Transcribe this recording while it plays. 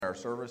our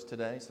service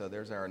today, so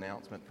there's our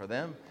announcement for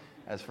them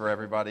as for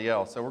everybody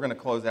else. So we're going to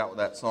close out with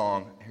that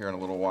song here in a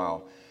little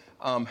while.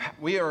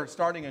 We are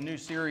starting a new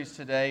series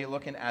today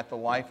looking at the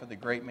life of the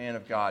great man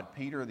of God,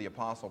 Peter, the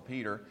Apostle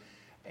Peter.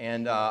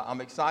 And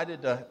I'm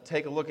excited to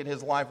take a look at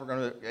his life. We're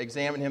going to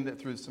examine him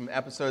through some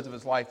episodes of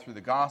his life through the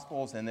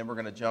Gospels, and then we're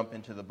going to jump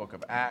into the book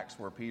of Acts,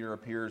 where Peter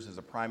appears as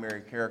a primary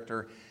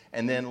character.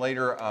 And then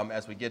later,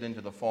 as we get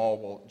into the fall,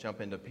 we'll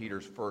jump into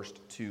Peter's first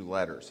two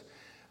letters.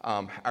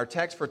 Our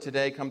text for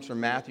today comes from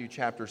Matthew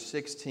chapter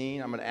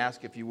 16. I'm going to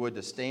ask if you would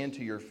to stand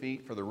to your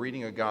feet for the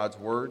reading of God's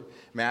Word.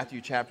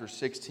 Matthew chapter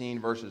 16,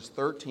 verses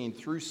 13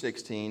 through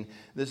 16.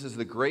 This is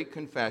the great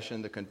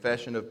confession, the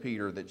confession of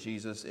Peter that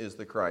Jesus is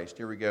the Christ.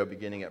 Here we go,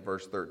 beginning at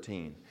verse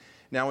 13.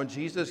 Now when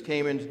Jesus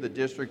came into the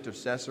district of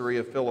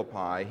Caesarea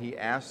Philippi, he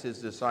asked his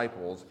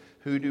disciples,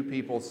 "Who do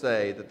people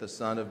say that the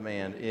Son of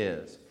Man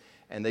is?"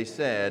 And they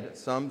said,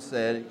 some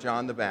said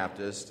John the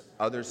Baptist,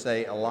 others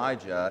say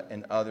Elijah,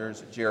 and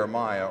others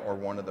Jeremiah or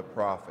one of the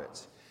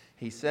prophets.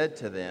 He said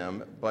to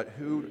them, "But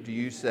who do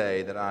you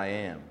say that I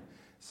am?"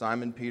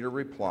 Simon Peter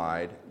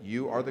replied,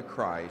 "You are the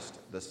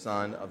Christ, the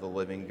Son of the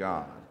living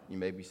God." You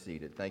may be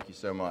seated. Thank you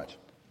so much.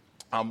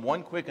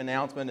 One quick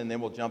announcement, and then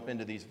we'll jump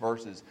into these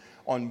verses.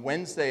 On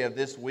Wednesday of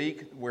this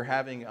week, we're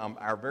having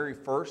our very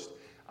first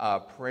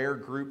prayer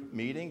group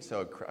meeting,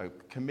 so a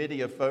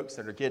committee of folks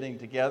that are getting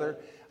together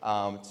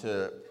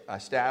to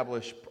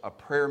establish a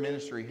prayer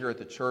ministry here at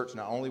the church.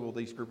 Not only will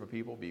these group of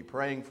people be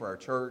praying for our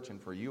church and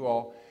for you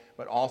all,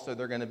 but also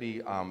they're going to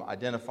be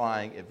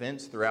identifying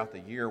events throughout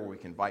the year where we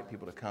can invite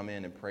people to come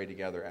in and pray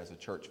together as a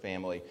church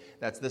family.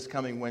 That's this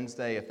coming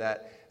Wednesday. If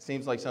that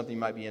seems like something you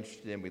might be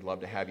interested in, we'd love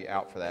to have you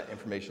out for that.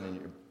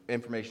 Information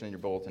in your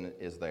bulletin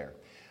is there.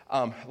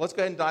 Let's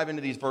go ahead and dive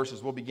into these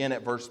verses. We'll begin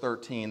at verse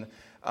 13.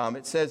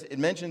 It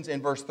mentions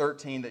in verse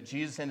 13 that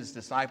Jesus and his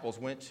disciples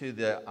went to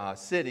the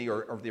city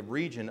or the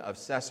region of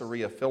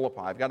Caesarea Philippi.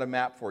 I've got a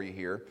map for you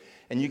here.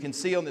 And you can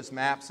see on this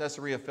map,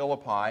 Caesarea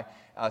Philippi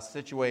is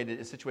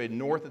situated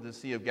north of the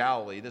Sea of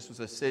Galilee. This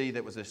was a city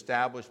that was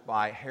established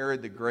by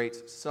Herod the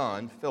Great's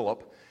son,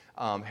 Philip.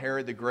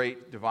 Herod the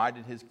Great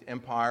divided his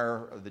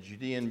empire, the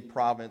Judean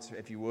province,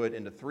 if you would,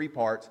 into three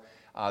parts.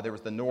 There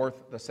was the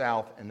north, the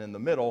south, and then the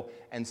middle.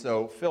 And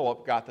so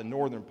Philip got the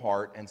northern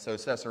part. And so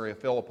Caesarea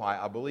Philippi,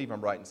 I believe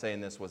I'm right in saying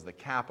this, was the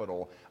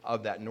capital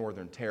of that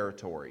northern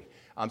territory.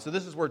 So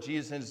this is where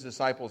Jesus and his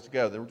disciples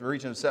go. The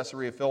region of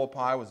Caesarea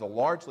Philippi was a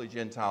largely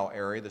Gentile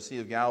area. The Sea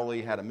of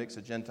Galilee had a mix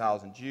of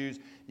Gentiles and Jews.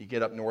 You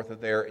get up north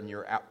of there, and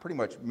you're pretty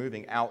much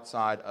moving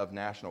outside of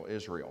national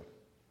Israel.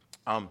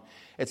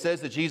 It says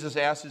that Jesus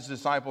asked his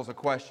disciples a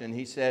question.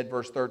 He said,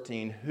 verse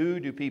 13, "Who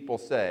do people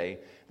say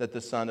that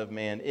the Son of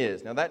Man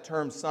is?" Now that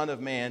term, Son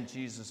of Man,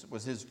 Jesus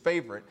was his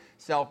favorite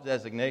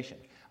self-designation.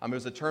 It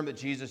was a term that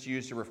Jesus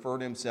used to refer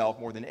to himself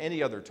more than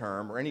any other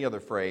term or any other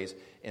phrase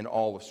in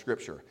all of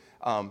Scripture.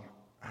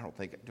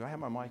 Do I have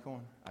my mic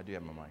on? I do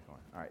have my mic on.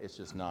 All right, it's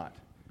just not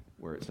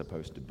where it's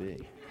supposed to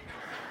be.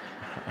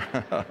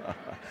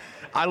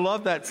 I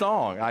love that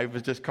song. I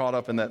was just caught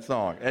up in that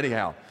song.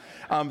 Anyhow.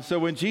 So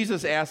when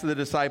Jesus asked the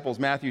disciples,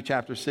 Matthew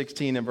chapter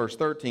 16 and verse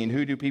 13,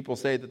 "Who do people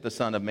say that the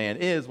Son of Man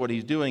is?" What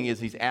he's doing is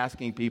he's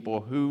asking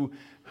people, who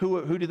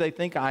do they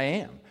think I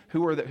am?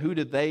 Who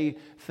do they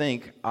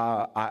think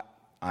I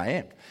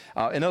am?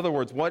 In other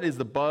words, what is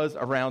the buzz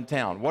around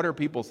town? What are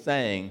people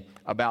saying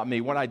about me?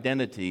 What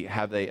identity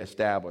have they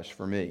established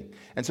for me?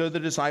 And so the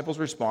disciples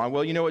respond,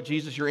 "Well, you know what,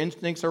 Jesus, your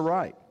instincts are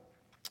right.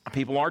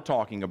 People are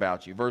talking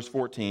about you." Verse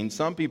 14,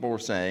 "Some people were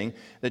saying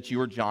that you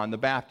are John the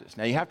Baptist."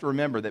 Now, you have to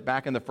remember that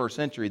back in the first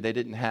century, they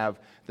didn't have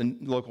the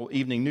local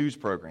evening news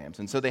programs.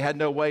 And so they had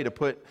no way to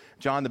put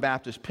John the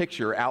Baptist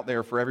picture out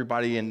there for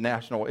everybody in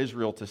national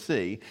Israel to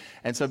see.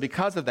 And so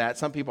because of that,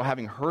 some people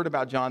having heard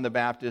about John the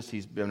Baptist,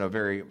 he's been a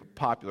very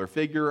popular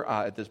figure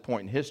at this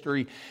point in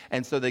history.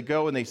 And so they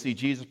go and they see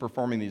Jesus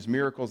performing these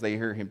miracles. They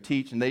hear him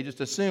teach, and they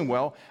just assume,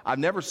 well, I've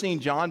never seen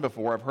John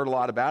before. I've heard a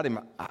lot about him.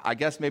 I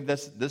guess maybe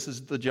this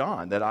is the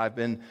John that I've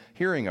been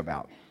hearing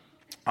about.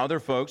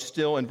 Other folks,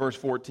 still in verse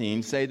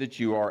 14, say that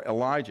you are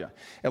Elijah.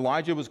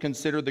 Elijah was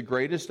considered the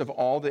greatest of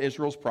all the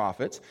Israel's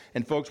prophets,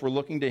 and folks were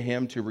looking to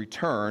him to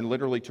return,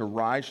 literally to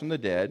rise from the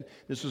dead.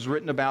 This was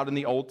written about in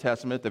the Old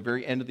Testament, at the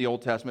very end of the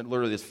Old Testament,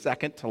 literally the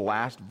second to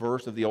last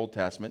verse of the Old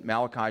Testament.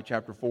 Malachi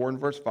chapter 4 and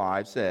verse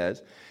 5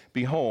 says,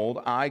 "Behold,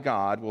 I,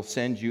 God, will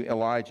send you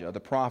Elijah, the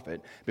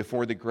prophet,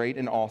 before the great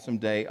and awesome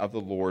day of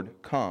the Lord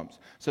comes."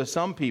 So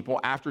some people,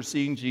 after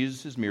seeing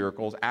Jesus'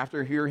 miracles,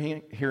 after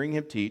hearing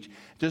him teach,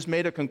 just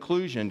made a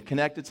conclusion,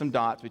 connected some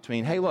dots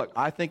between, hey, look,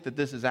 I think that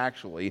this is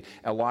actually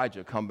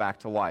Elijah come back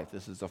to life.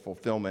 This is a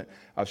fulfillment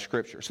of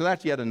Scripture. So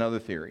that's yet another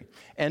theory.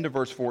 End of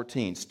verse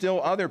 14.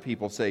 "Still other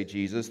people say,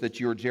 Jesus, that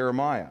you're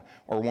Jeremiah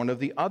or one of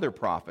the other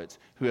prophets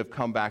who have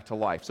come back to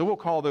life." So we'll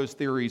call those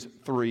theories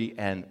 3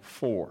 and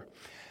 4.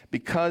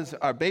 Because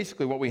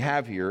basically what we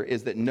have here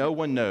is that no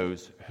one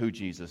knows who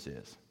Jesus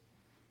is.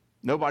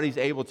 Nobody's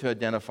able to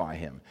identify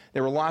him.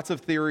 There were lots of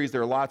theories.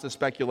 There are lots of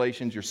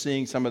speculations. You're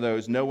seeing some of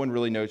those. No one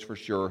really knows for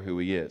sure who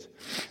he is.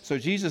 So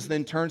Jesus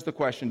then turns the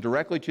question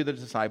directly to the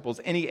disciples,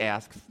 and he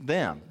asks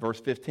them,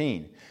 verse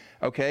 15.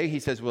 Okay, he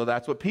says, well,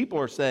 that's what people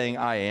are saying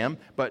I am,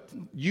 but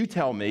you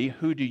tell me,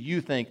 who do you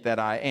think that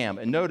I am?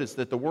 And notice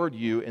that the word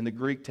you in the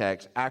Greek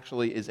text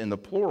actually is in the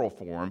plural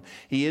form.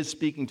 He is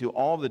speaking to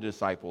all the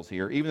disciples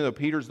here. Even though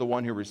Peter's the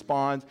one who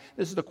responds,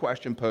 this is the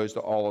question posed to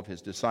all of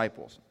his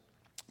disciples.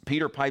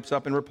 Peter pipes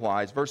up and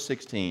replies, verse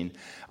 16,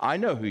 I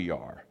know who you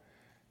are.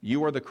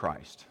 You are the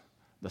Christ,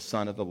 the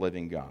Son of the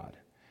living God.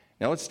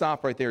 Now let's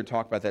stop right there and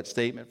talk about that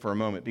statement for a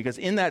moment, because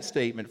in that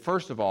statement,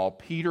 first of all,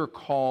 Peter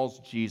calls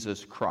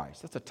Jesus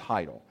Christ. That's a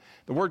title.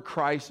 The word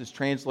Christ is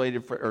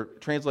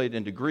translated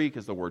into Greek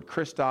as the word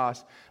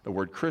Christos. The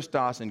word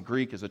Christos in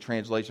Greek is a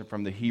translation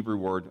from the Hebrew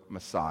word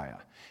Messiah.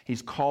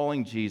 He's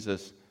calling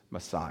Jesus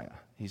Messiah.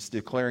 He's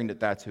declaring that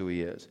that's who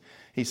he is.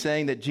 He's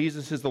saying that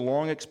Jesus is the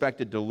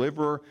long-expected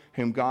deliverer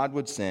whom God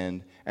would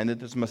send, and that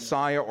this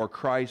Messiah or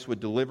Christ would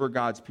deliver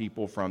God's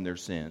people from their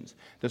sins.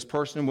 This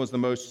person was the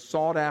most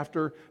sought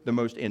after, the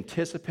most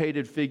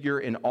anticipated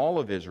figure in all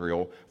of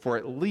Israel for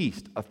at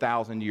least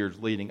 1,000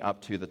 years leading up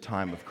to the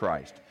time of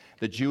Christ.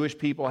 The Jewish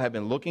people have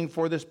been looking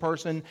for this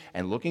person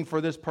and looking for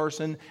this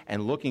person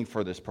and looking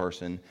for this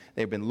person.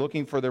 They've been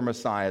looking for their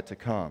Messiah to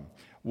come.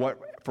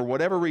 For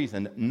whatever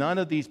reason, none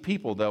of these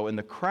people, though, in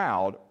the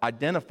crowd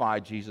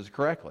identified Jesus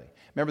correctly.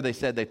 Remember, they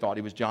said they thought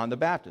he was John the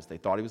Baptist. They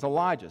thought he was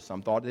Elijah.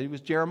 Some thought that he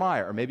was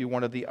Jeremiah or maybe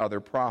one of the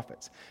other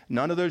prophets.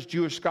 None of those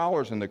Jewish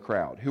scholars in the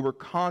crowd who were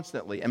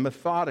constantly and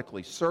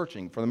methodically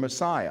searching for the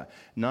Messiah,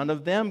 none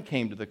of them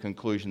came to the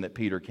conclusion that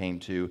Peter came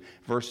to.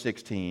 Verse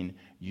 16,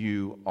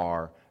 you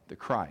are the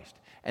Christ.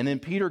 And then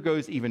Peter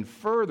goes even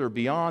further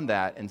beyond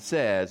that and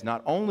says,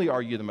 not only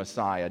are you the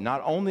Messiah,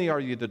 not only are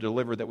you the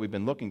deliverer that we've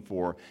been looking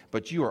for,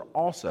 but you are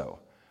also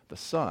the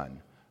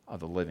Son of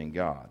the living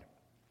God.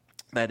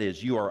 That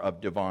is, you are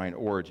of divine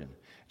origin.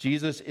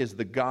 Jesus is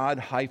the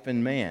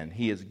God-man.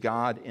 He is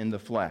God in the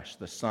flesh,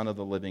 the Son of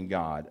the living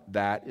God.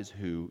 That is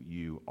who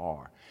you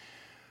are.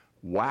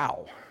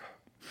 Wow.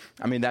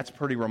 I mean, that's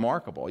pretty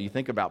remarkable. You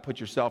think about, put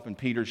yourself in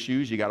Peter's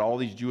shoes. You got all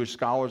these Jewish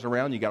scholars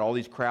around. You got all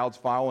these crowds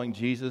following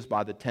Jesus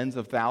by the tens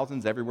of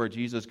thousands. Everywhere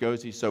Jesus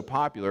goes, he's so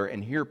popular.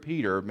 And here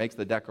Peter makes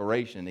the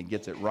declaration and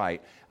gets it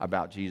right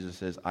about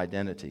Jesus'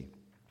 identity.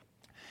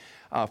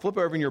 Flip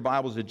over in your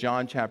Bibles to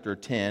John chapter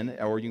 10,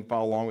 or you can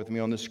follow along with me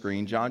on the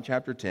screen. John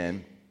chapter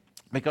 10.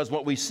 Because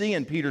what we see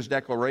in Peter's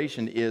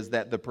declaration is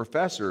that the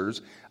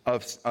professors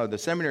of the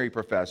seminary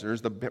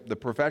professors, the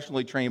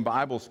professionally trained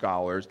Bible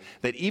scholars,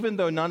 that even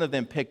though none of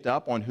them picked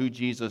up on who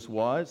Jesus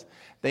was,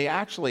 they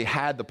actually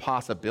had the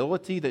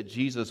possibility that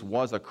Jesus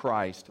was a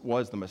Christ,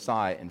 was the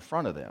Messiah in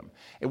front of them.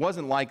 It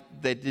wasn't like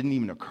that didn't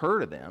even occur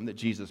to them that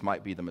Jesus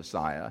might be the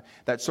Messiah.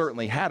 That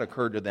certainly had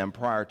occurred to them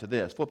prior to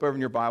this. Flip over in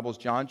your Bibles,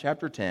 John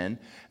chapter 10.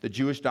 The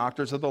Jewish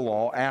doctors of the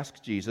law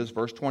asked Jesus,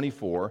 verse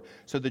 24,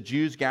 so the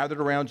Jews gathered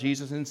around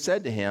Jesus and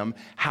said to him,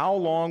 how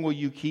long will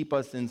you keep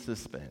us in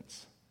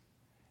suspense?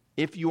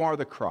 If you are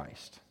the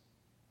Christ,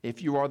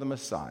 if you are the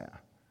Messiah,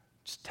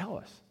 just tell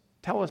us.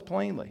 Tell us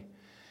plainly.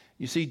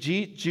 You see,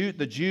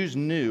 the Jews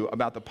knew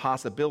about the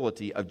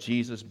possibility of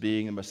Jesus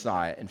being the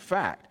Messiah. In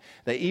fact,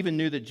 they even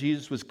knew that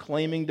Jesus was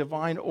claiming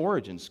divine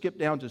origin. Skip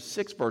down to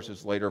 6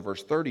 verses later,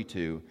 verse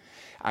 32.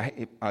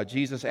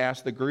 Jesus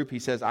asked the group, he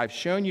says, I've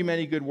shown you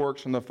many good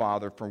works from the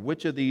Father. For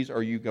which of these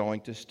are you going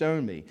to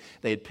stone me?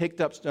 They had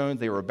picked up stones.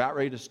 They were about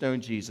ready to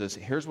stone Jesus.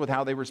 Here's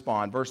how they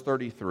respond. Verse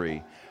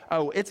 33.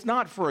 Oh, it's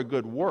not for a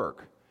good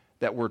work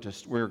that we're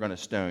going to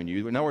stone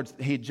you. In other words,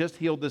 he just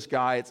healed this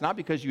guy. It's not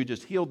because you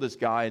just healed this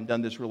guy and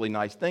done this really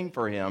nice thing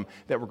for him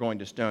that we're going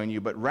to stone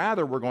you, but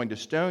rather we're going to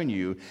stone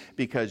you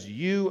because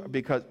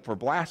for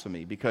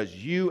blasphemy, because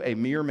you, a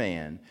mere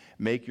man,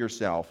 make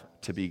yourself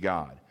to be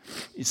God.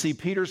 You see,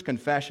 Peter's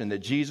confession that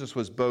Jesus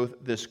was both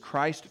this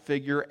Christ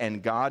figure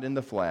and God in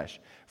the flesh,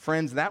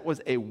 friends, that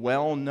was a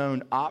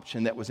well-known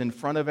option that was in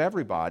front of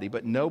everybody,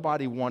 but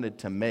nobody wanted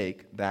to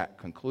make that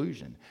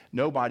conclusion.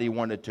 Nobody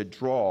wanted to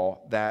draw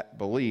that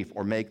belief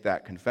or make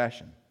that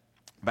confession.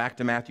 Back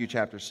to Matthew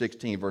chapter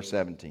 16, verse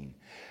 17.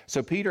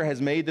 So Peter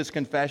has made this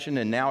confession,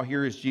 and now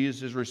here is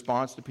Jesus'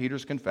 response to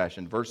Peter's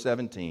confession. Verse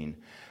 17,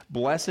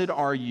 blessed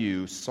are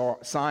you,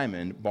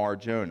 Simon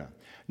Bar-Jonah.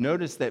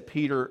 Notice that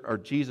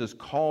Jesus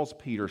calls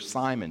Peter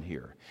Simon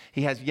here.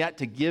 He has yet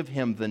to give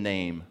him the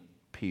name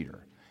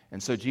Peter.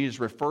 And so Jesus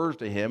refers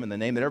to him in the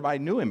name that everybody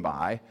knew him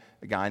by,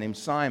 a guy named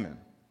Simon.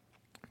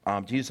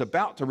 Jesus is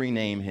about to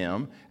rename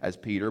him as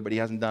Peter, but he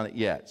hasn't done it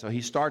yet. So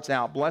he starts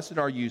out, blessed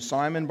are you,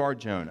 Simon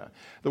Bar-Jonah.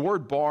 The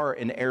word bar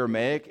in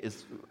Aramaic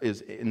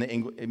in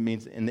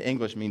the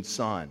English means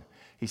son.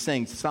 He's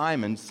saying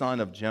Simon, son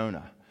of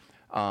Jonah.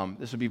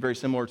 This would be very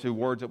similar to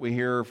words that we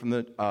hear from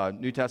the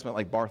New Testament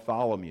like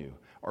Bartholomew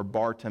or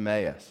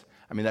Bartimaeus.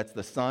 I mean, that's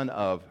the son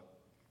of,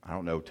 I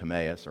don't know,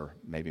 Timaeus or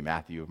maybe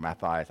Matthew,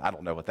 Matthias. I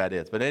don't know what that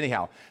is. But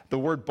anyhow, the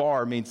word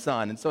bar means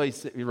son. And so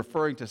he's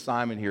referring to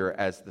Simon here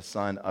as the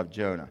son of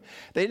Jonah.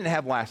 They didn't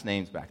have last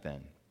names back then.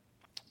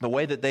 the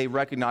way that they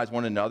recognize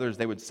one another is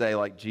they would say,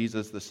 like,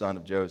 Jesus, the son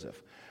of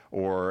Joseph,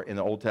 or in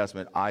the Old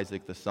Testament,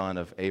 Isaac, the son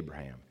of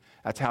Abraham.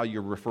 That's how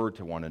you're referred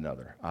to one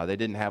another. They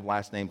didn't have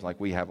last names like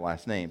we have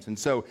last names. And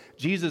so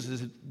Jesus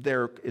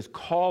is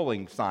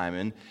calling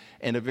Simon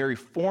in a very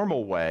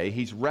formal way.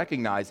 He's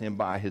recognizing him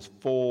by his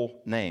full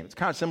name. It's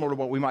kind of similar to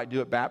what we might do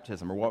at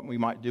baptism or what we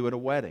might do at a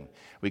wedding.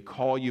 We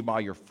call you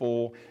by your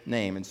full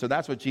name. And so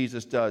that's what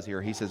Jesus does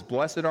here. He says,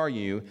 "Blessed are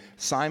you,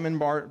 Simon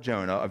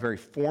Bar-Jonah," a very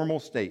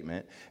formal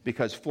statement,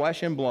 "because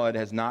flesh and blood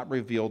has not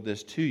revealed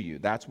this to you."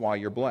 That's why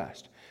you're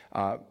blessed.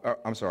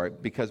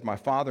 Because my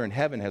Father in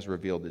heaven has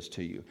revealed this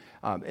to you.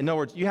 In other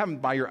words, you haven't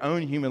by your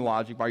own human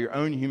logic, by your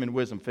own human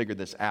wisdom figured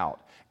this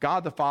out.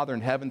 God the Father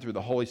in heaven through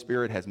the Holy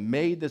Spirit has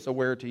made this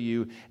aware to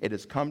you. It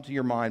has come to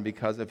your mind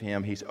because of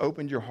him. He's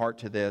opened your heart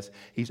to this.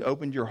 He's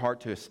opened your heart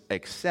to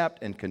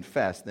accept and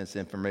confess this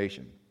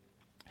information.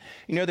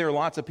 You know, there are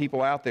lots of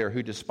people out there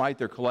who, despite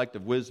their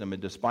collective wisdom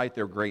and despite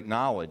their great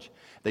knowledge,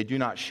 they do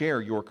not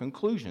share your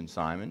conclusion,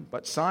 Simon.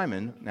 But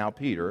Simon, now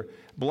Peter,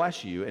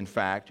 bless you. In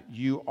fact,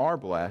 you are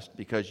blessed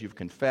because you've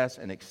confessed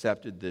and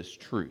accepted this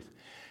truth.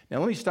 Now,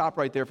 let me stop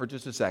right there for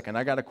just a second.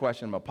 I got a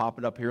question. I'm going to pop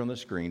it up here on the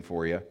screen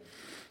for you.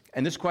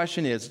 And this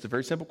question it's a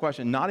very simple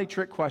question, not a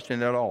trick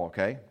question at all,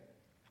 okay?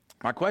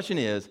 My question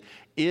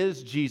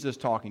is Jesus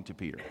talking to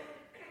Peter?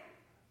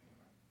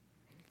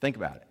 Think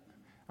about it.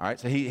 All right,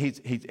 so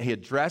he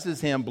addresses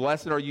him,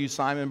 "Blessed are you,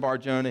 Simon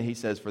Bar-Jonah." He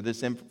says, for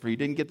you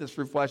didn't get this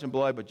through flesh and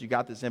blood, but you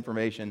got this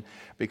information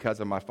because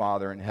of my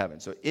Father in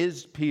heaven. So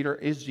is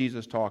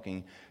Jesus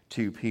talking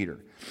to Peter?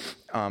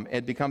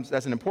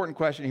 That's an important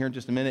question here in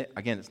just a minute.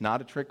 Again, it's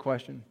not a trick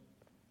question.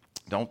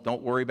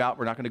 Don't worry about,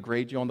 we're not going to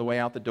grade you on the way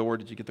out the door.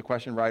 Did you get the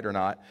question right or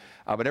not?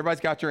 But everybody's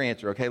got your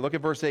answer, okay? Look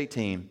at verse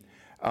 18.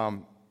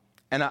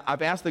 And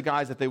I've asked the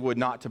guys if they would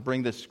not to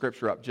bring this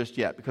scripture up just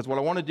yet, because what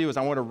I want to do is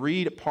I want to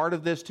read part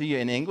of this to you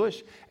in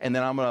English, and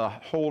then I'm going to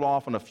hold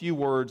off on a few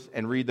words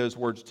and read those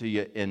words to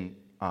you in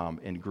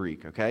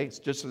Greek, okay? It's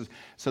just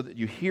so that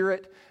you hear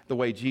it the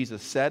way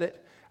Jesus said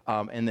it,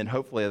 and then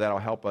hopefully that'll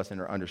help us in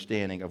our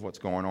understanding of what's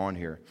going on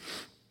here.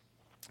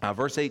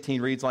 Verse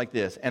 18 reads like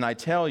this: "And I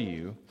tell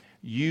you,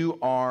 you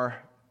are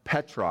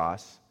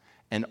Petros,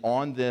 and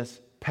on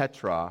this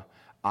Petra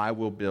I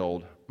will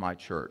build my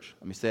church."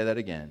 Let me say that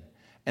again.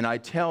 "And I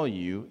tell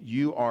you,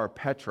 you are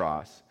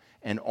Petros,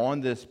 and on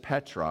this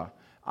Petra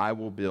I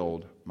will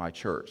build my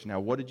church."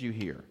 Now, what did you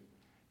hear?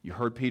 You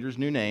heard Peter's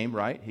new name,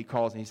 right? He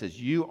calls and he says,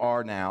 "You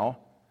are now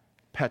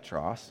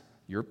Petros,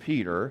 you're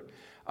Peter."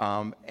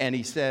 And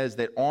he says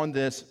that on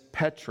this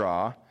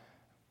Petra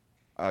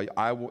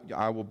I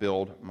will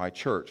build my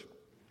church.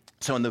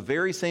 So in the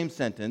very same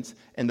sentence,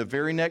 in the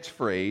very next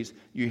phrase,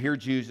 you hear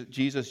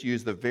Jesus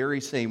use the very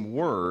same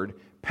word,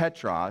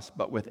 Petros,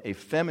 but with a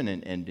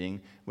feminine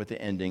ending, with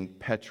the ending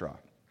Petra.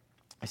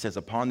 He says,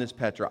 "Upon this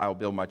Petra I will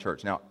build my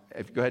church." Now,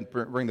 if you go ahead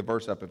and bring the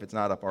verse up if it's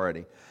not up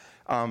already.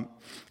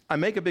 I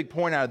make a big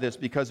point out of this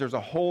because there's a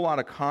whole lot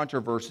of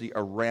controversy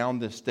around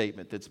this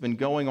statement that's been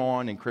going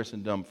on in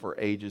Christendom for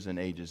ages and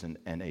ages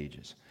and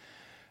ages.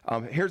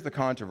 Here's the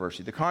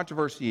controversy. The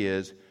controversy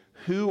is,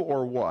 who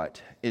or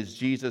what is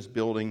Jesus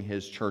building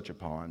his church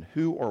upon?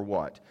 Who or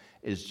what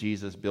is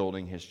Jesus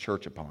building his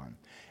church upon?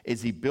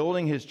 Is he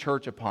building his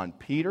church upon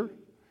Peter,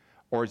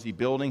 or is he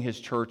building his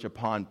church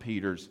upon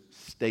Peter's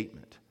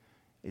statement?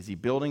 Is he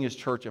building his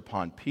church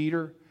upon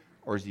Peter,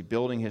 or is he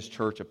building his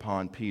church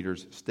upon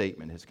Peter's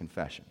statement, his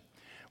confession?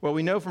 Well,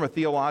 we know from a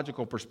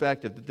theological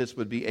perspective that this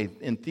would be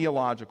in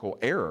theological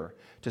error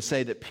to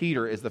say that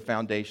Peter is the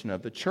foundation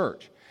of the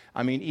church.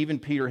 I mean, even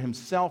Peter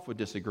himself would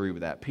disagree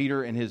with that.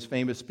 Peter, in his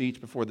famous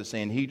speech before the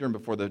Sanhedrin,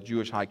 before the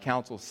Jewish High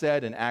Council,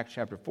 said in Acts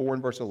chapter 4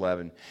 and verse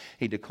 11,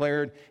 he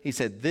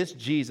said, "This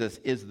Jesus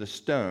is the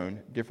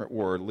stone," different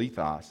word,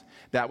 lithos,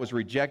 "that was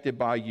rejected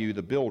by you,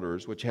 the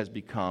builders, which has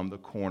become the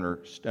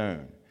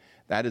cornerstone."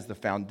 That is the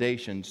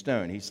foundation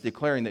stone. He's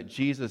declaring that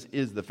Jesus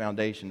is the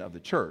foundation of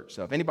the church.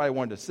 So if anybody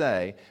wanted to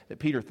say that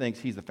Peter thinks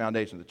he's the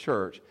foundation of the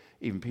church,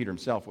 even Peter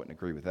himself wouldn't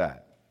agree with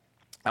that.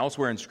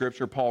 Elsewhere in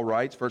Scripture, Paul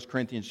writes, 1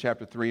 Corinthians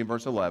chapter 3 and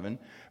verse 11,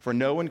 "For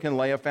no one can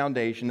lay a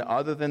foundation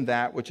other than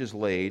that which is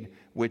laid,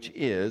 which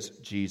is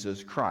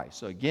Jesus Christ."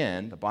 So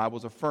again, the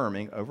Bible's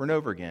affirming over and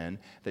over again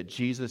that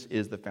Jesus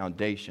is the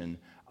foundation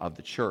of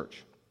the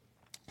church.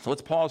 So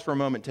let's pause for a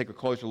moment and take a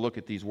closer look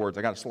at these words.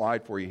 I got a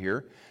slide for you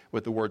here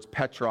with the words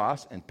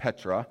Petros and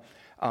Petra.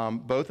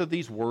 Both of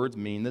these words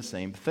mean the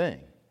same thing.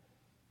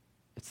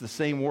 It's the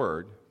same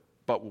word,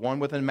 but one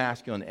with a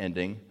masculine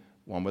ending,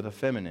 one with a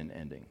feminine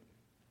ending.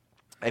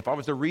 If I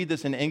was to read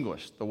this in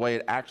English, the way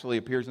it actually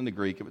appears in the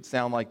Greek, it would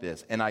sound like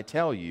this: "And I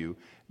tell you,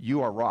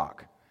 you are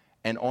rock,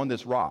 and on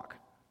this rock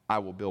I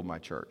will build my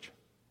church."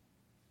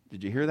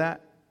 Did you hear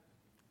that?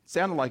 It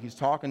sounded like he's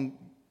talking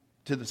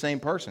to the same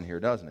person here,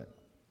 doesn't it?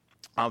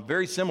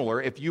 Very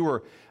similar, if you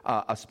were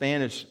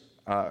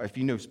if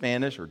you know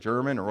Spanish or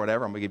German or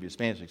whatever, I'm going to give you a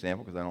Spanish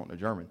example because I don't know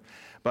German.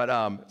 But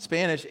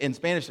in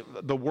Spanish,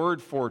 the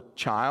word for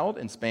child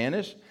in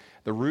Spanish,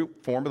 The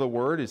root form of the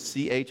word is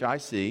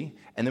CHIC,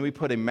 and then we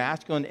put a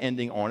masculine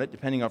ending on it,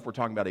 depending on if we're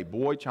talking about a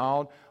boy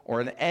child, or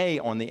an A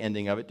on the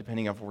ending of it,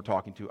 depending on if we're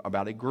talking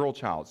about a girl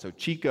child. So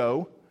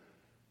Chico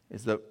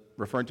is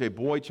referring to a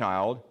boy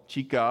child.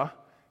 Chica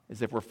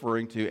is if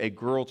referring to a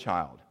girl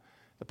child.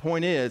 The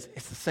point is,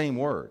 it's the same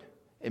word.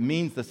 It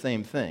means the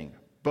same thing.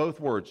 Both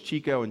words,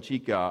 Chico and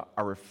Chica,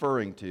 are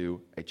referring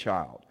to a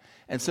child.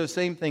 And so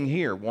same thing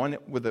here, one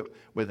with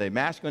a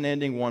masculine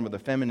ending, one with a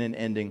feminine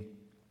ending.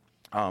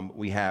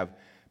 We have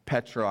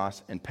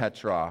Petros and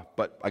Petra,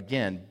 but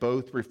again,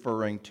 both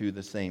referring to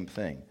the same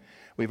thing.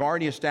 We've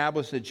already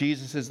established that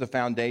Jesus is the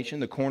foundation,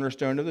 the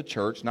cornerstone of the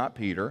church, not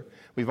Peter.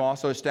 We've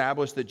also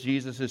established that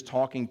Jesus is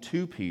talking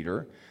to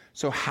Peter.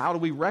 So how do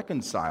we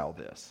reconcile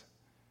this?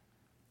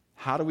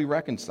 How do we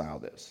reconcile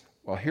this?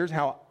 Well, here's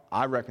how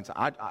I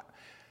reconcile.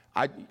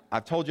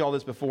 I've told you all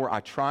this before. I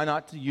try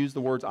not to use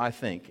the words I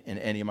think in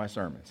any of my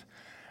sermons,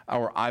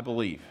 or I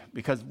believe,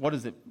 because what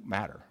does it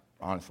matter?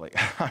 Honestly,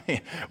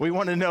 we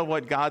want to know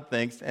what God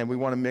thinks, and we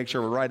want to make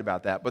sure we're right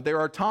about that. But there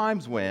are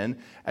times when,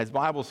 as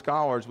Bible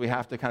scholars, we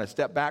have to kind of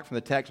step back from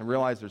the text and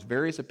realize there's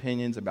various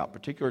opinions about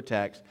particular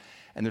texts,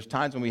 and there's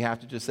times when we have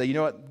to just say, you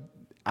know what,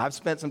 I've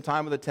spent some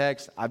time with the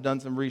text, I've done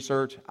some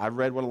research, I've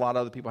read what a lot of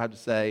other people have to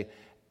say,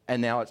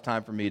 and now it's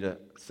time for me to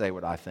say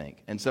what I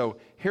think. And so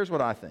here's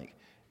what I think.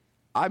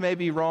 I may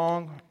be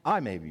wrong,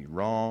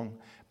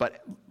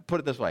 but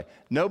put it this way,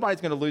 nobody's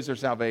going to lose their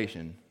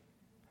salvation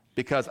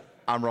because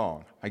I'm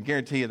wrong. I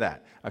guarantee you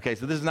that. Okay,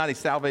 so this is not a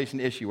salvation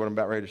issue, what I'm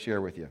about ready to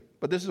share with you.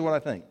 But this is what I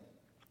think.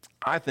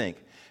 I think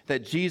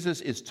that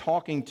Jesus is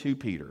talking to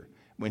Peter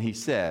when he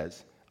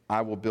says,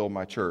 I will build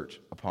my church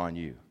upon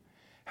you.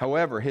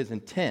 However, his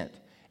intent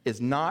is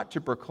not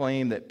to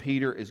proclaim that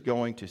Peter is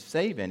going to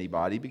save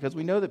anybody, because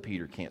we know that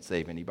Peter can't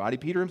save anybody.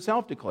 Peter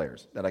himself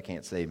declares that I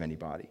can't save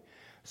anybody.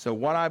 So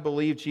what I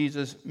believe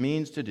Jesus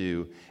means to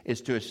do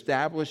is to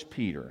establish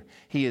Peter.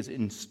 He is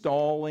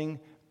installing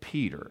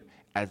Peter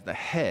as the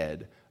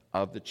head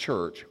of the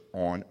church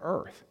on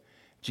earth.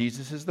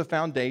 Jesus is the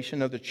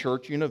foundation of the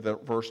church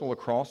universal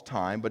across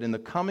time, but in the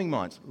coming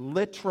months,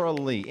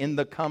 literally in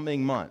the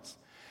coming months,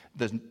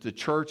 the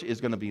church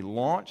is going to be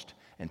launched,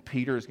 and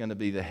Peter is going to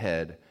be the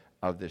head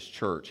of this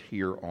church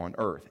here on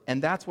earth.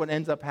 And that's what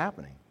ends up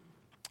happening.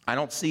 I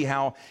don't see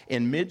how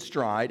in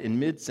mid-stride, in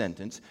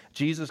mid-sentence,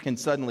 Jesus can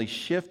suddenly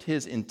shift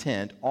his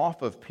intent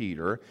off of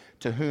Peter,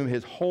 to whom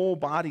his whole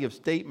body of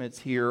statements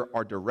here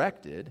are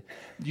directed,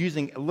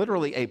 using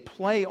literally a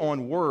play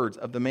on words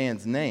of the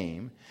man's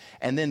name,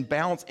 and then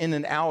bounce in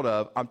and out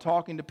of, I'm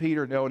talking to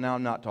Peter, no, now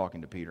I'm not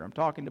talking to Peter. I'm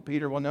talking to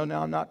Peter, well, no,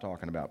 now I'm not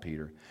talking about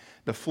Peter.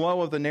 The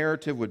flow of the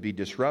narrative would be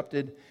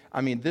disrupted. I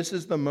mean, this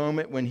is the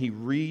moment when he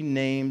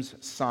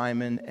renames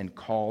Simon and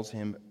calls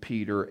him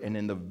Peter, and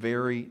in the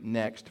very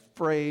next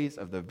phrase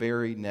of the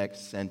very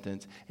next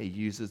sentence, he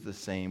uses the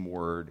same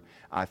word,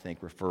 I think,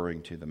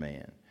 referring to the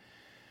man.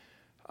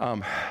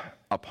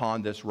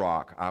 Upon this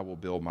rock, I will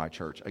build my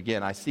church.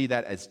 Again, I see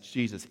that as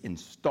Jesus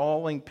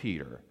installing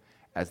Peter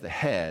as the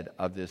head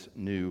of this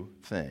new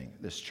thing,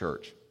 this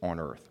church on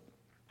earth.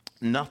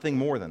 Nothing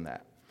more than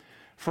that.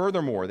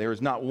 Furthermore, there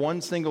is not one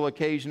single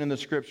occasion in the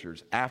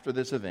Scriptures after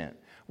this event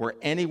where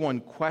anyone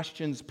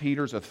questions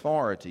Peter's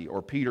authority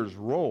or Peter's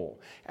role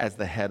as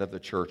the head of the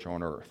church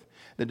on earth.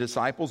 The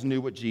disciples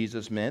knew what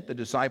Jesus meant. The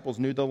disciples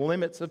knew the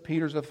limits of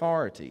Peter's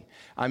authority.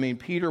 I mean,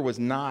 Peter was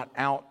not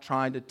out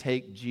trying to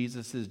take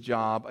Jesus'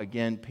 job.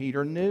 Again,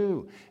 Peter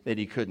knew that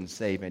he couldn't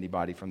save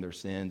anybody from their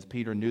sins.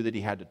 Peter knew that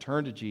he had to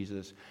turn to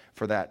Jesus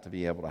for that to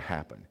be able to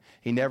happen.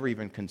 He never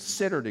even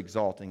considered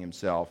exalting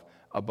himself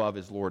above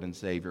his Lord and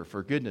Savior.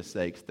 For goodness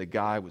sakes, the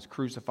guy was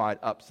crucified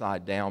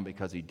upside down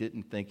because he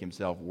didn't think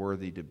himself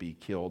worthy to be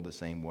killed the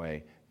same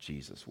way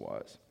Jesus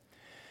was.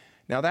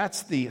 Now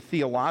that's the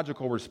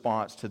theological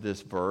response to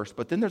this verse,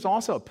 but then there's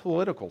also a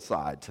political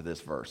side to this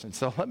verse. And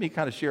so let me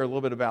kind of share a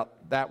little bit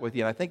about that with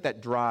you. And I think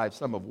that drives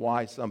some of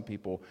why some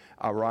people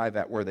arrive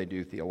at where they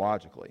do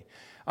theologically.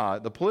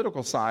 The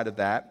political side of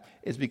that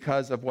is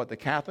because of what the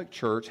Catholic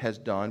Church has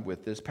done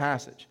with this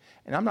passage.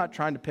 And I'm not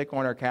trying to pick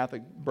on our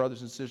Catholic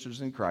brothers and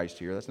sisters in Christ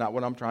here. That's not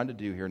what I'm trying to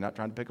do here, not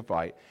trying to pick a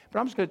fight. But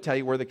I'm just going to tell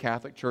you where the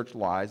Catholic Church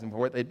lies and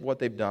what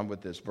they've done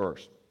with this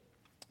verse.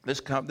 This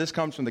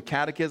comes from the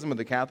Catechism of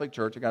the Catholic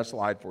Church. I got a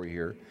slide for you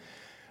here.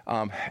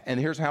 And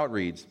here's how it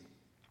reads.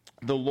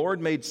 The Lord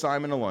made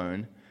Simon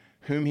alone,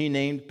 whom he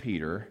named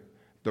Peter,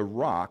 the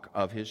rock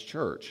of his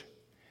church.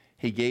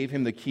 He gave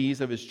him the keys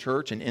of his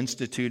church and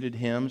instituted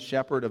him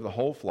shepherd of the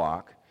whole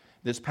flock.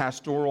 This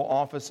pastoral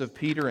office of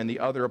Peter and the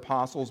other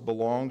apostles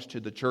belongs to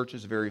the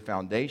church's very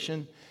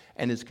foundation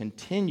and is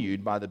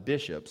continued by the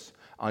bishops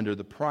under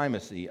the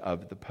primacy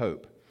of the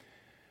Pope.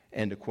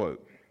 End of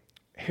quote.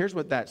 Here's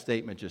what that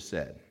statement just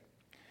said.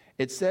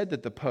 It said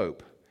that the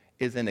Pope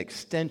is an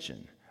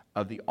extension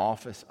of the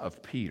office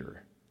of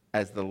Peter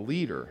as the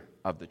leader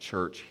of the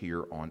church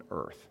here on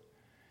earth.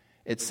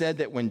 It said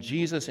that when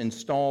Jesus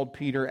installed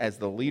Peter as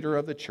the leader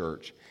of the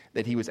church,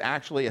 that he was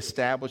actually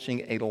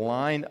establishing a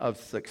line of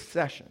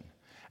succession,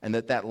 and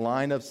that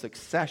line of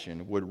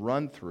succession would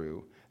run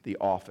through the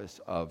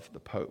office of the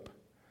Pope.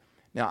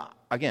 Now,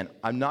 again,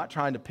 I'm not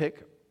trying to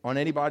pick on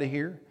anybody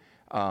here,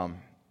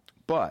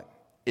 but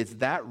is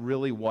that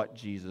really what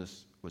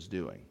Jesus was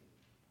doing?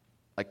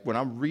 Like when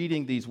I'm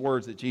reading these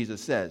words that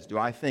Jesus says, do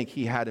I think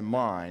he had in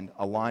mind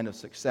a line of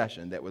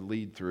succession that would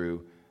lead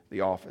through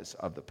the office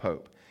of the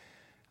Pope?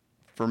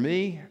 For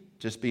me,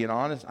 just being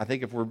honest, I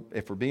think if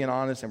we're being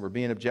honest and we're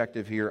being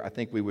objective here, I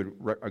think we would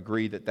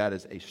agree that that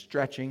is a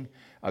stretching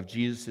of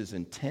Jesus'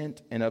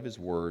 intent and of his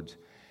words,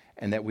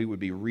 and that we would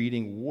be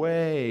reading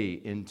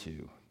way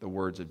into the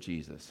words of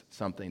Jesus,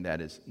 something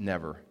that is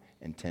never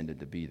intended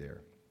to be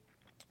there.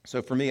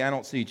 So for me, I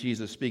don't see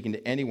Jesus speaking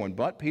to anyone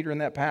but Peter in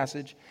that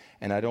passage,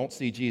 and I don't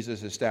see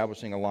Jesus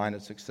establishing a line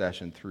of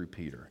succession through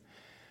Peter.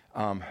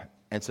 And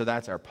so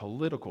that's our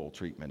political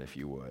treatment, if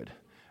you would,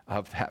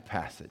 of that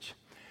passage.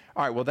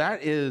 All right, well,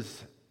 that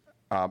is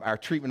our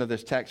treatment of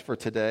this text for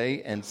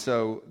today, and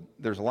so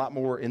there's a lot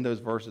more in those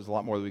verses, a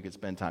lot more that we could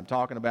spend time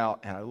talking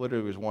about, and I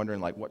literally was wondering,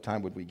 like, what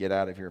time would we get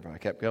out of here if I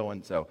kept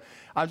going? So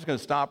I'm just going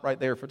to stop right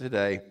there for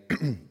today,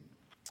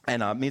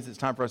 and it means it's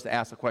time for us to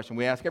ask the question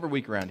we ask every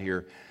week around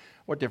here: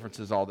 what difference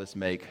does all this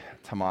make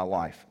to my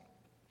life?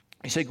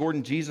 You say,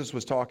 Gordon, Jesus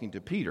was talking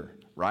to Peter,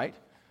 right?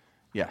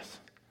 Yes.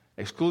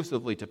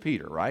 Exclusively to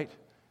Peter, right?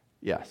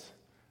 Yes.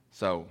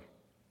 So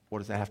what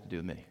does that have to do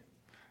with me?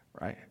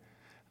 Right?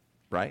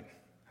 Right?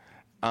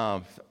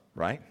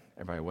 Right?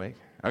 Everybody awake?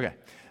 Okay.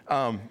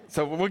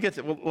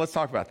 So let's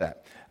talk about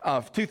that.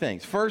 Two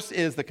things. First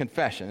is the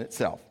confession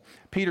itself.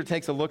 Peter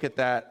takes a look at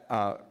that.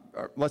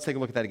 Let's take a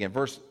look at that again.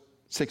 Verse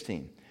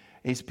 16.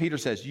 Peter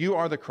says, "You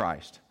are the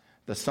Christ,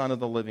 the Son of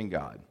the living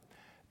God."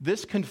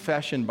 This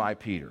confession by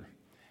Peter,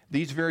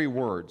 these very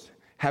words,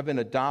 have been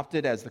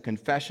adopted as the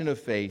confession of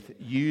faith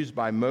used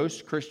by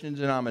most Christian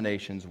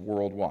denominations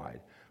worldwide.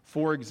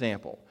 For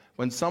example,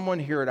 when someone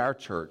here at our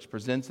church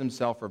presents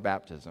himself for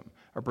baptism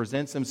or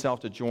presents himself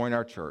to join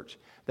our church,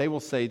 they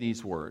will say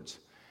these words: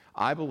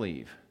 "I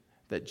believe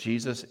that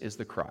Jesus is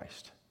the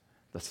Christ,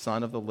 the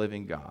Son of the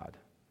living God,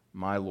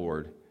 my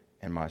Lord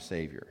and my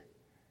Savior."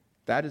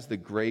 That is the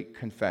great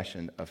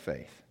confession of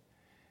faith.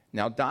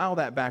 Now dial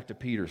that back to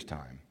Peter's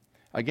time.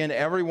 Again,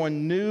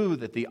 everyone knew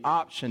that the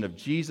option of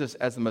Jesus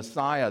as the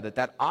Messiah,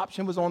 that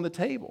option was on the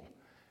table.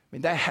 I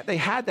mean, they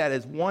had that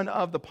as one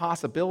of the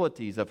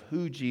possibilities of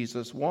who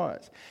Jesus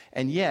was.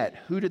 And yet,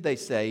 who did they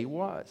say he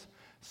was?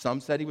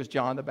 Some said he was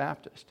John the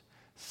Baptist.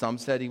 Some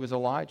said he was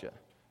Elijah.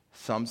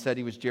 Some said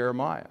he was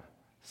Jeremiah.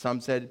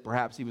 Some said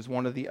perhaps he was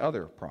one of the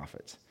other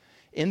prophets.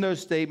 In those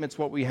statements,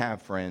 what we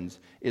have, friends,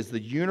 is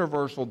the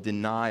universal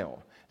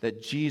denial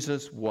that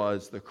Jesus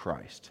was the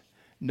Christ.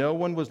 No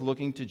one was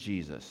looking to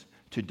Jesus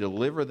to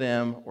deliver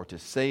them or to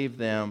save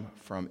them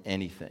from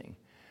anything.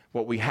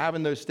 What we have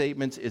in those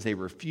statements is a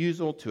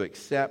refusal to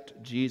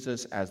accept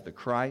Jesus as the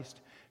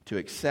Christ, to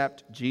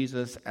accept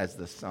Jesus as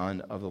the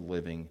Son of the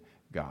living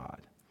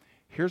God.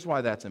 Here's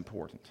why that's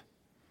important.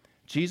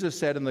 Jesus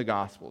said in the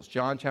Gospels,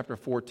 John chapter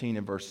 14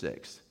 and verse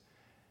 6,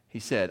 he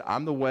said,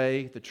 "I'm the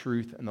way, the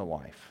truth, and the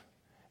life,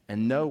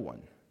 and no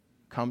one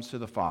comes to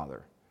the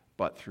Father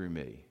but through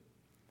me."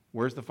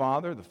 Where's the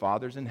Father? The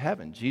Father's in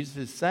heaven. Jesus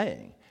is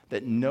saying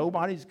that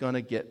nobody's going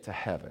to get to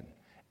heaven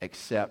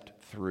except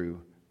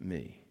through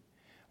me.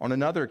 On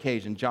another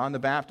occasion, John the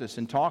Baptist,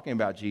 in talking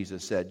about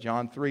Jesus, said,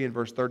 John 3 and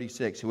verse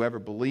 36, "Whoever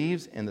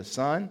believes in the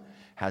Son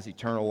has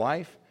eternal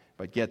life,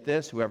 but get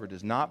this, whoever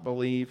does not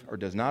believe or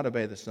does not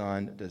obey the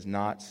Son does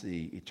not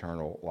see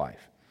eternal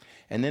life."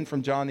 And then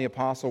from John the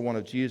Apostle, one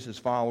of Jesus'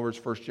 followers,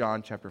 1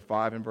 John chapter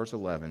 5 and verse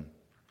 11,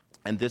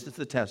 "And this is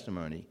the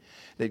testimony,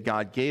 that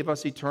God gave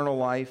us eternal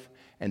life,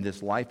 and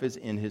this life is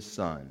in his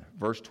Son."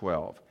 Verse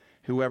 12,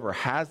 "Whoever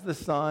has the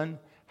Son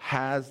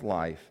has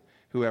life.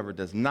 Whoever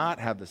does not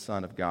have the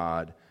Son of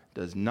God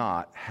does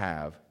not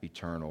have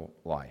eternal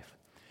life."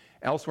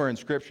 Elsewhere in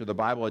Scripture, the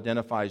Bible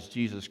identifies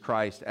Jesus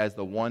Christ as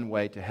the one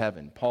way to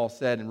heaven. Paul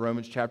said in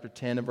Romans chapter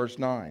 10 and verse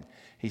 9,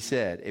 he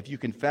said, "If you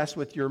confess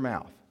with your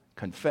mouth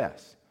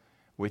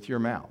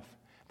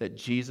that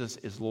Jesus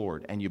is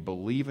Lord, and you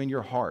believe in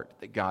your heart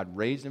that God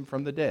raised him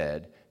from the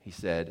dead," he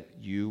said,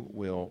 "you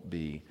will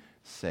be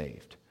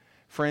saved."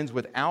 Friends,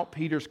 without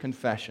Peter's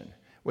confession,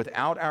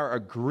 without our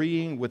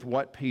agreeing with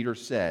what Peter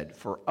said,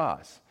 for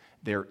us,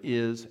 there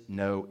is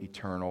no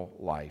eternal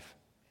life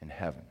in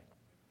heaven.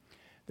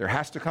 There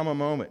has to come a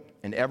moment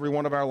in every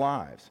one of our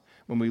lives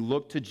when we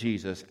look to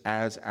Jesus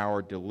as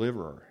our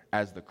deliverer,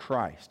 as the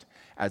Christ,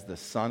 as the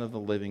Son of the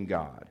living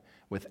God.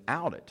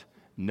 Without it,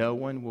 no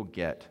one will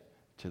get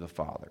to the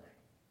Father.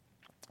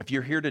 If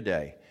you're here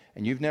today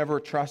and you've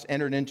never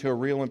entered into a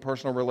real and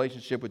personal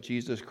relationship with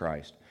Jesus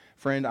Christ,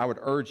 friend, I would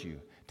urge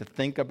you to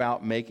think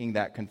about making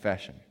that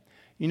confession.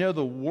 You know,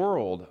 the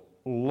world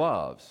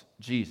loves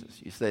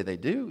Jesus. You say they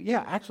do?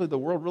 Yeah, actually, the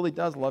world really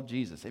does love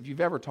Jesus. If you've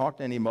ever talked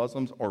to any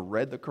Muslims or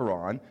read the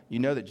Quran, you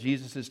know that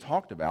Jesus is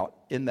talked about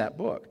in that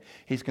book.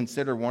 He's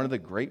considered one of the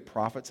great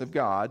prophets of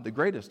God, the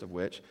greatest of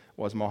which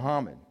was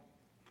Muhammad.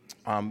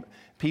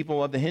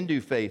 People of the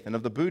Hindu faith and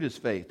of the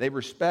Buddhist faith, they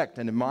respect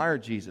and admire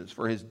Jesus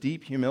for his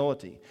deep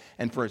humility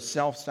and for his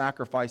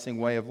self-sacrificing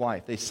way of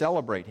life. They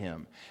celebrate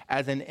him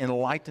as an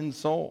enlightened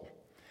soul.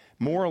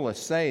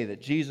 Moralists say that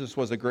Jesus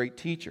was a great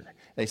teacher.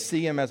 They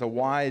see him as a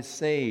wise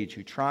sage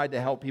who tried to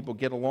help people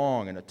get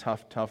along in a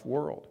tough, tough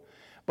world.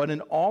 But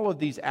in all of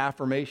these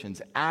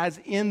affirmations, as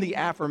in the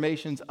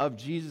affirmations of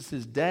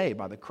Jesus' day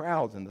by the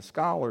crowds and the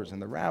scholars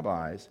and the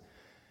rabbis,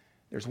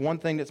 there's one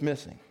thing that's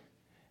missing,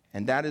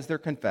 and that is their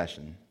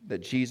confession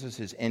that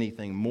Jesus is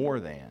anything more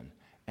than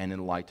an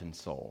enlightened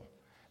soul.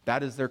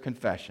 That is their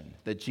confession,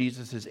 that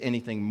Jesus is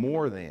anything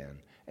more than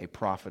a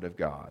prophet of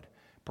God,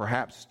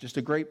 perhaps just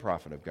a great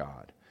prophet of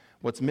God.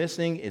 What's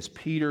missing is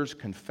Peter's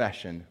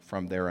confession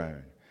from their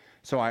own.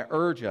 So I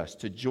urge us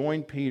to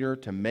join Peter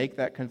to make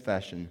that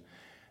confession.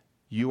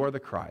 You are the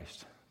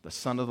Christ, the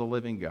Son of the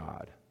living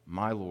God,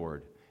 my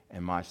Lord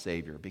and my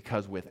Savior,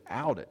 because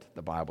without it,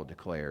 the Bible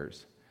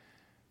declares,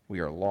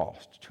 we are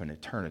lost to an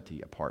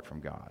eternity apart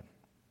from God.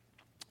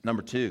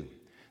 Number two,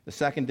 the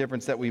second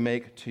difference that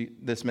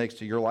this makes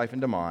to your life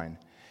and to mine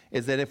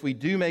is that if we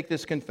do make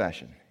this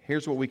confession,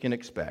 here's what we can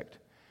expect.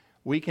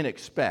 We can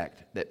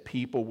expect that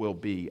people will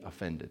be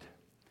offended.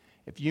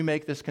 If you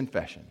make this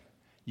confession,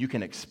 you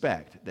can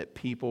expect that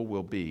people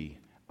will be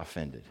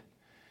offended.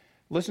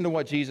 Listen to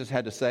what Jesus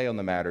had to say on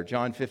the matter.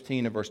 John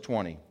 15 and verse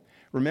 20.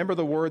 Remember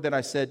the word that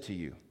I said to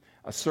you.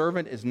 A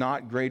servant is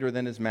not greater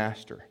than his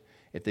master.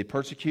 If they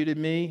persecuted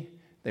me,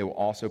 they will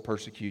also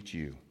persecute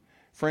you.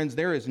 Friends,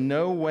 there is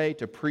no way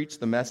to preach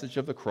the message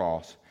of the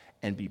cross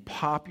and be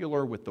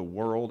popular with the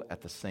world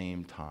at the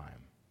same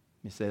time.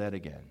 Let me say that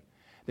again.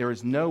 There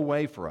is no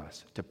way for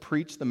us to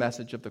preach the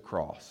message of the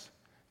cross,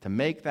 to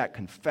make that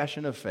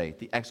confession of faith,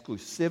 the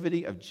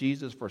exclusivity of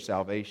Jesus for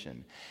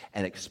salvation,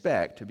 and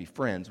expect to be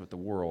friends with the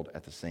world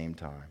at the same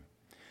time.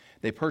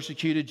 They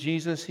persecuted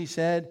Jesus, he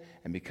said,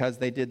 and because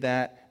they did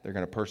that, they're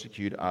going to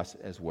persecute us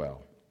as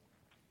well.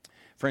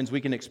 Friends,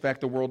 we can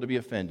expect the world to be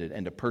offended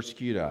and to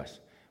persecute us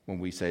when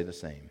we say the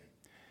same.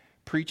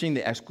 Preaching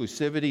the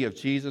exclusivity of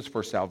Jesus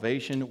for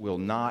salvation will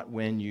not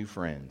win you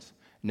friends.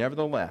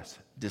 Nevertheless,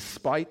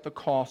 despite the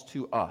cost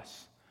to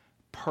us,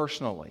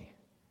 personally,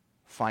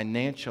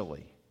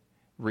 financially,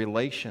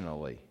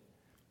 relationally,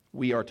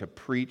 we are to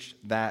preach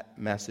that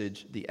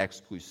message, the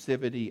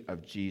exclusivity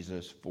of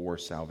Jesus for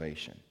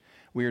salvation.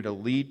 We are to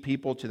lead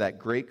people to that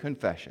great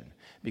confession,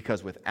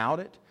 because without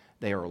it,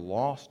 they are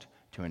lost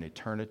to an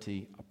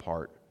eternity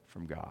apart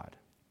from God.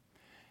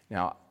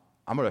 Now,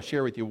 I'm going to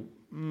share with you,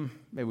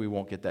 maybe we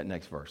won't get that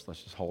next verse.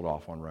 Let's just hold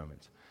off on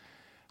Romans.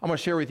 I'm going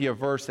to share with you a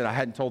verse that I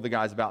hadn't told the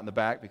guys about in the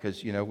back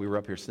because, we were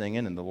up here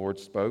singing and the Lord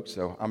spoke,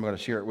 so I'm going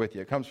to share it with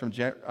you. It comes from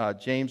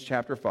James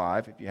chapter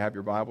 5. If you have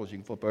your Bibles, you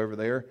can flip over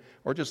there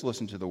or just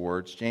listen to the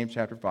words. James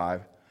chapter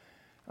 5,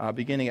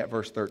 beginning at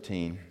verse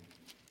 13.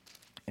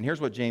 And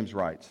here's what James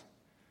writes.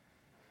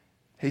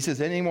 He says,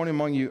 anyone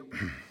among you,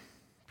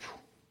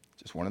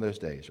 just one of those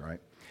days, right?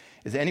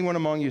 Is anyone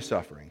among you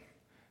suffering?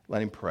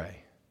 Let him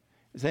pray.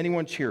 Is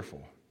anyone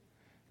cheerful?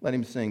 Let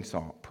him sing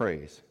song,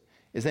 praise.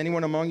 Is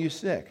anyone among you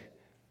sick?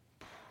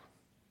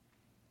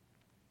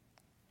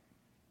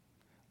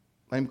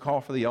 Let him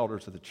call for the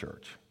elders of the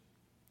church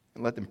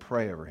and let them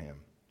pray over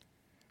him,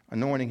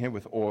 anointing him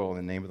with oil in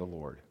the name of the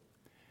Lord.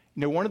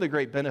 One of the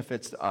great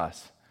benefits to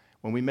us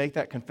when we make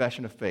that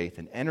confession of faith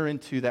and enter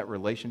into that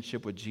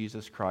relationship with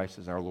Jesus Christ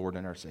as our Lord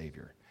and our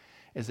Savior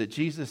is that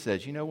Jesus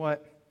says, you know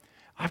what?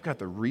 I've got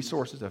the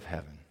resources of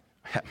heaven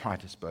at my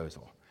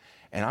disposal,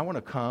 and I want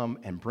to come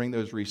and bring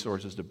those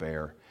resources to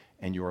bear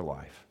in your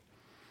life.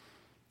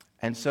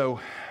 And so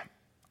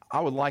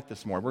I would like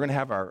this morning, we're going to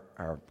have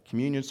our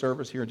communion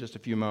service here in just a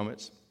few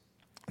moments,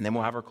 and then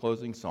we'll have our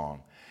closing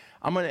song.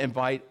 I'm going to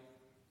invite,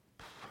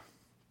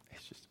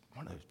 it's just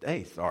one of those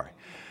days, sorry.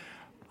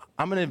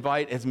 I'm going to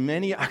invite as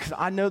many, because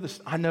I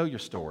know your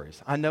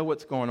stories. I know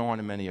what's going on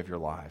in many of your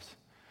lives.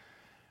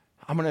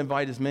 I'm going to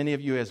invite as many of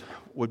you as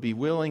would be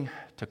willing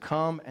to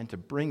come and to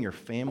bring your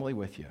family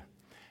with you,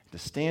 to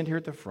stand here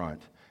at the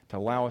front, to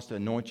allow us to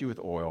anoint you with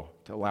oil,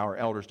 to allow our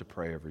elders to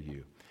pray over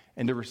you,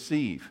 and to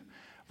receive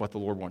what the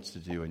Lord wants to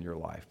do in your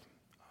life.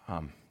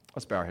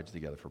 Let's bow our heads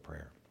together for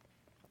prayer.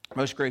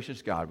 Most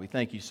gracious God, we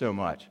thank you so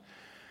much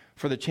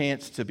for the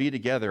chance to be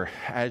together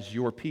as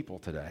your people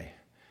today.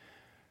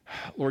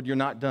 Lord, you're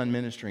not done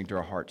ministering to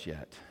our hearts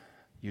yet.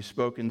 You've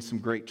spoken some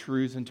great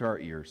truths into our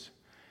ears.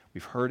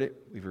 We've heard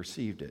it, we've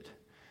received it.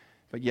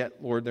 But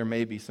yet, Lord, there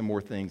may be some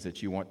more things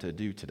that you want to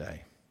do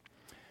today.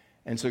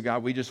 And so,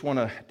 God, we just want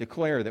to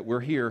declare that we're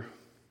here.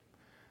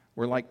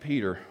 We're like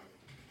Peter.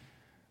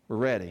 We're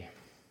ready.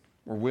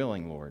 We're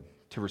willing, Lord,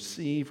 to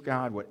receive,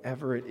 God,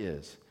 whatever it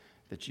is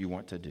that you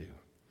want to do.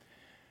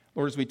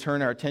 Lord, as we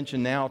turn our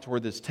attention now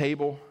toward this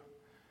table,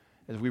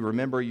 as we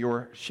remember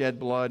your shed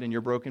blood and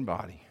your broken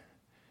body,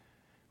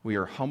 we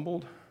are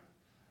humbled.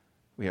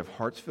 We have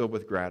hearts filled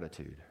with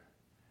gratitude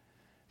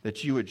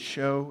that you would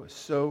show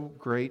so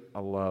great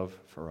a love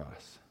for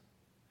us,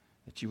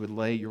 that you would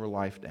lay your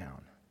life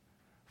down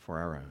for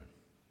our own.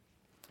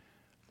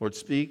 Lord,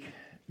 speak,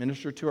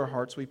 minister to our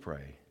hearts, we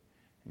pray.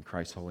 In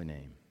Christ's holy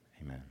name,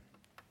 amen.